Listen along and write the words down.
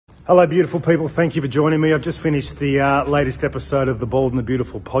Hello, beautiful people. Thank you for joining me. I've just finished the latest episode of the Bold and the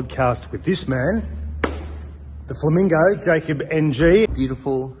Beautiful podcast with this man, the Flamingo, Jacob NG.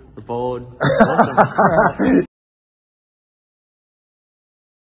 Beautiful, the bold, awesome.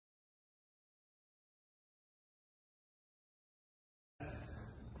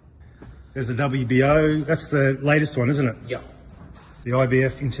 There's the WBO. That's the latest one, isn't it? Yeah. The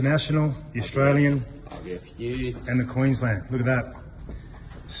IBF International, the Australian, IBF Youth. and the Queensland. Look at that.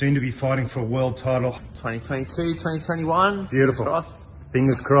 Soon to be fighting for a world title. 2022, 2021. Beautiful. Crossed.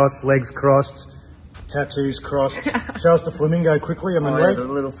 Fingers crossed, legs crossed, tattoos crossed. Show us the flamingo quickly on the leg. The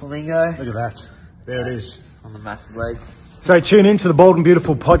little flamingo. Look at that. There it is. On the massive legs. So tune in to the Bold and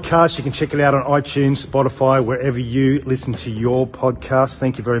Beautiful podcast. You can check it out on iTunes, Spotify, wherever you listen to your podcast.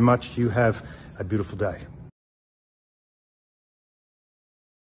 Thank you very much. You have a beautiful day.